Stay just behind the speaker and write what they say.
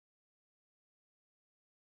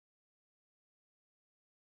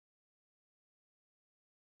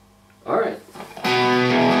All right.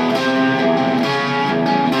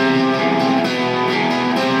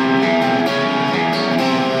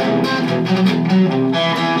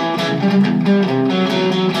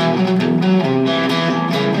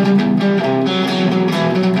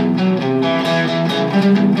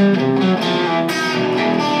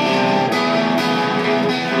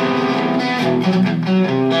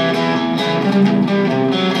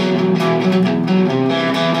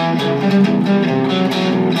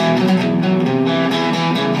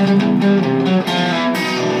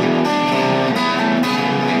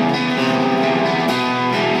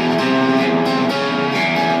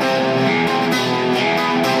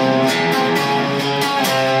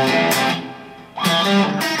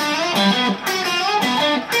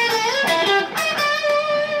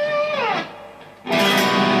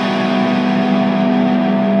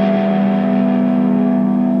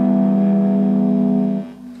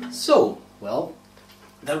 So, well,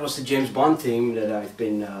 that was the James Bond theme that I've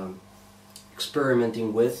been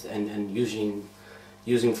experimenting with and using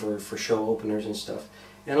for show openers and stuff.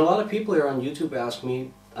 And a lot of people here on YouTube ask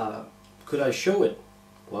me, could I show it?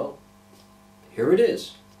 Well, here it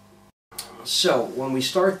is. So, when we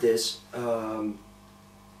start this,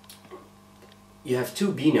 you have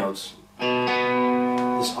two B notes,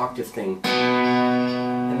 this octave thing,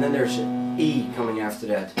 and then there's an E coming after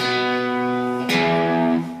that.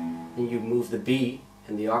 Then you move the B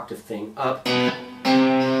and the octave thing up to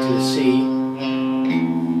the C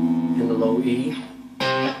and the low E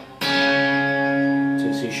to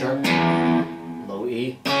the C sharp, low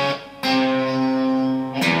E.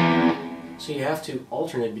 So you have to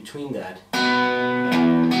alternate between that.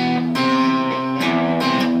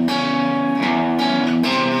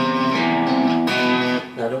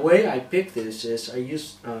 Now the way I pick this is I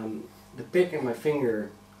use the pick and my fingers.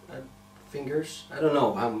 I don't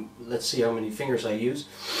know. Let's see how many fingers I use.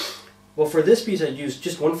 Well, for this piece I use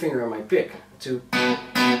just one finger on my pick to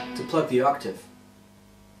plug the octave.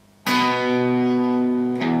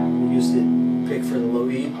 Use the pick for the low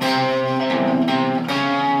E.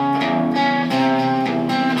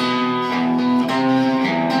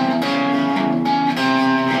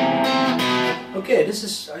 Okay, this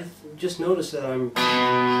is, I just noticed that I'm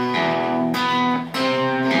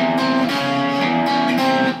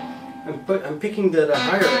picking the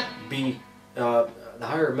higher B, the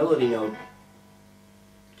higher melody note.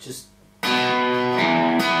 Just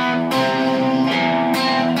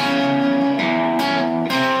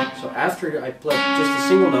so after I play just a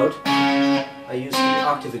single note, I use the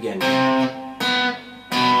octave again.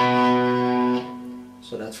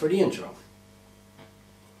 So that's for the intro.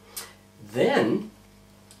 Then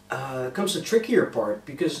comes the trickier part,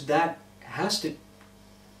 because that has to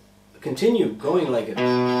continue going like it.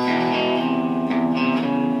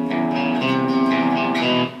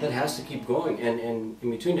 That has to keep going, and in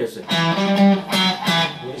between there's a,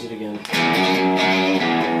 what is it again?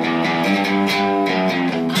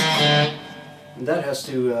 And that has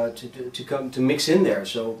to come to mix in there.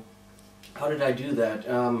 So how did I do that?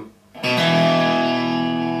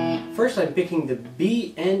 First I'm picking the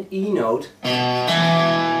B and E note.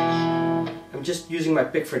 I'm just using my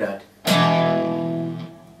pick for that.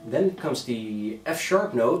 Then comes the F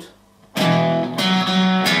sharp note. And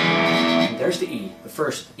there's the E, the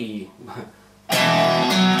first E.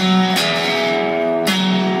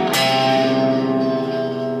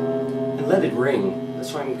 And let it ring.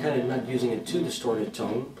 That's why I'm kind of not using a too distorted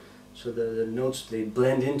tone. So the notes, they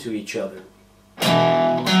blend into each other.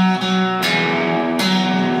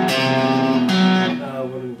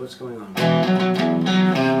 What's going on?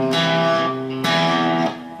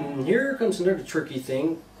 And here comes another tricky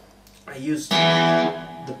thing. I use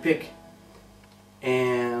the pick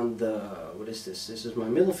and what is this? This is my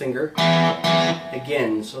middle finger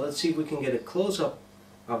again. So let's see if we can get a close-up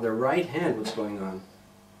of the right hand. What's going on?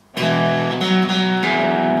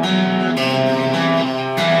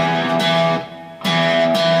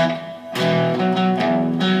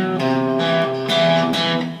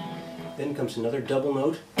 Then comes another double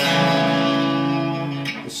note,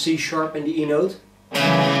 the C sharp and the E note.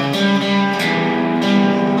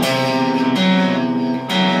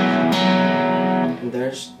 And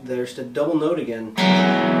there's the double note again.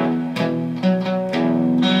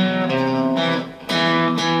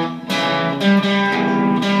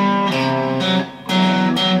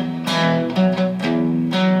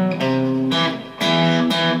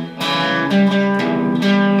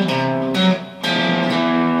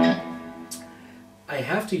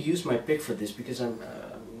 To use my pick for this because I'm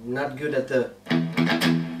not good at the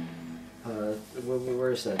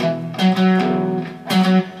where is that?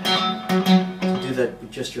 To do that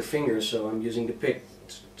with just your fingers, so I'm using the pick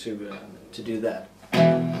to do that.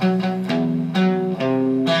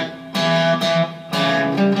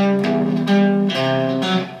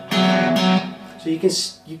 So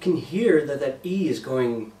you can hear that that E is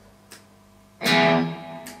going.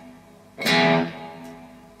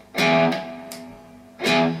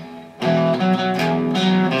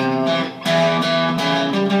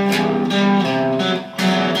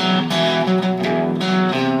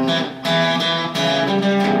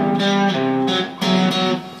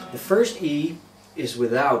 The first E is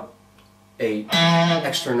without a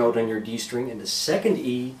extra note on your D string, and the second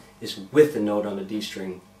E is with the note on the D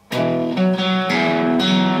string. Okay?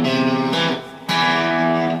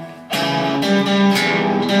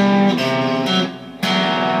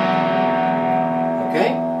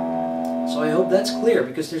 So I hope that's clear,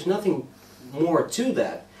 because there's nothing more to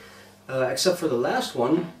that, except for the last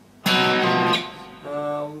one.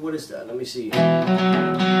 What is that? Let me see.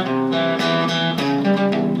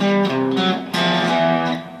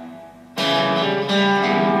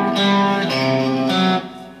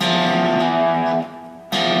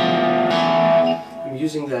 I'm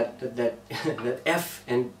using that F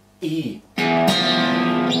and E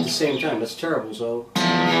at the same time. That's terrible. So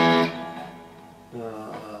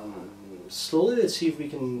slowly, let's see if we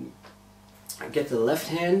can get the left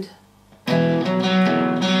hand.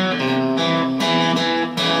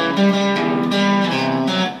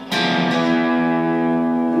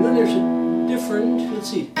 And then there's a different, let's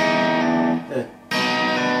see.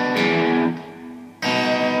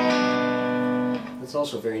 That's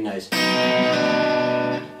also very nice.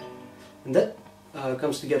 And that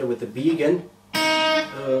comes together with the B again.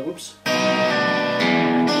 Whoops.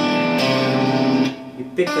 You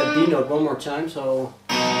pick that D note one more time, so.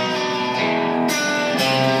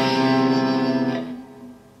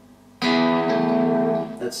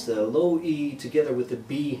 That's the low E together with the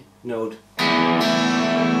B note.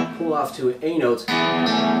 Pull off to an A note.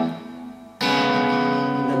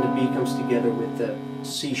 And then the B comes together with the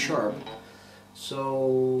C sharp.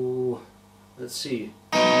 So, let's see.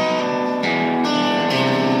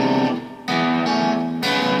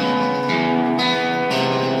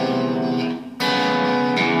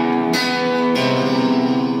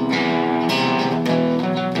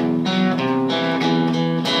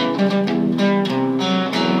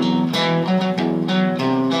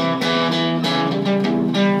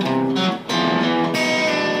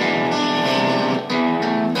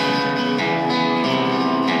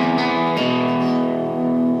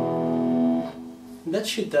 That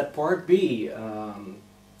should that part be.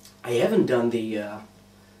 I haven't done the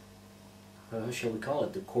shall we call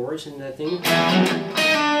it the chorus in that thing,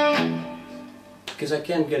 because I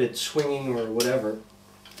can't get it swinging or whatever.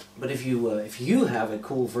 But if you have a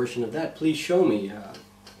cool version of that, please show me. I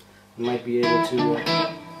might be able to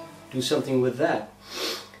do something with that.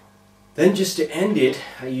 Then just to end it,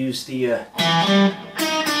 I use the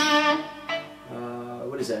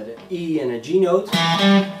what is that? An E and a G note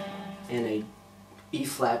and a E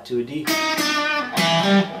flat to a D.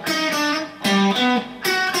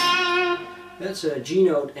 That's a G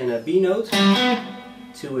note and a B note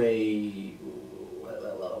to a,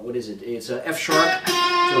 what is it? It's a F sharp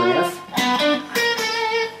to an F.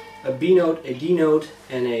 A B note, a D note,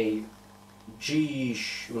 and a G,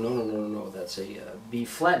 no, that's a B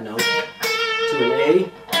flat note to an A,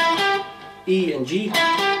 E and G.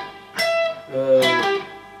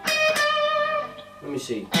 Let me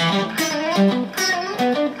see.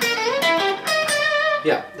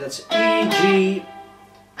 Yeah, that's E, G,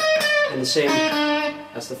 and the same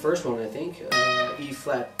as the first one, I think. E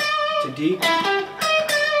flat to D.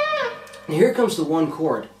 And here comes the one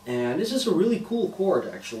chord, and this is a really cool chord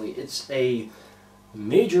actually. It's a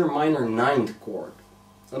major minor ninth chord.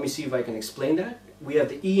 Let me see if I can explain that. We have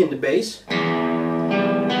the E in the bass.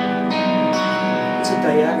 It's a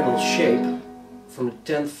diagonal shape from the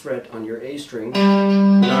 10th fret on your A string.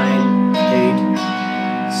 9,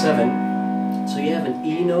 8, 7. So you have an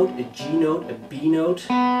E note, a G note, a B note,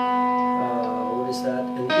 what is that?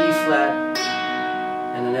 An E flat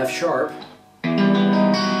and an F sharp.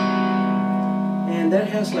 And that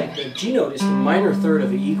has like, the G note is the minor third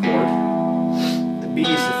of the E chord, the B is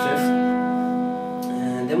the 5th,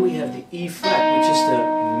 and then we have the E flat, which is the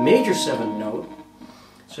major 7th note.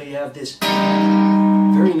 So you have this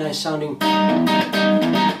very nice sounding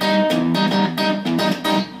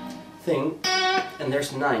thing, and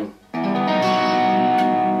there's 9.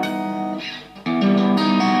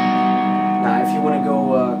 Now if you want to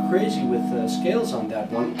go crazy with scales on that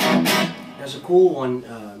one, there's a cool one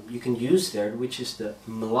you can use there, which is the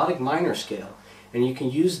melodic minor scale. And you can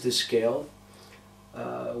use this scale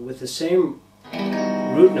with the same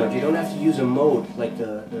root note. You don't have to use a mode like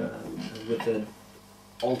with the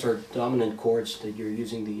altered dominant chords that you're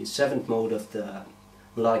using the 7th mode of the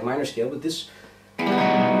melodic minor scale. With this, you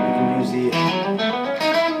can use the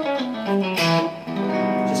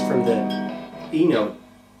just from the E note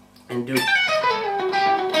and do.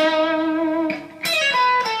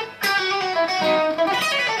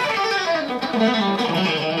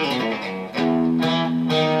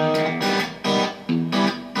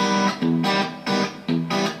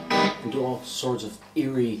 Sorts of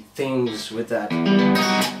eerie things with that.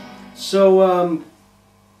 So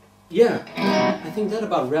yeah, I think that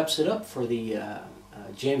about wraps it up for the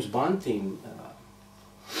James Bond theme.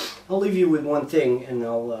 I'll leave you with one thing, and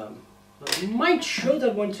I might show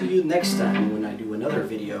that one to you next time when I do another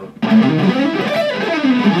video.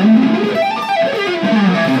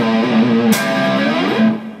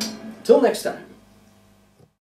 Till next time.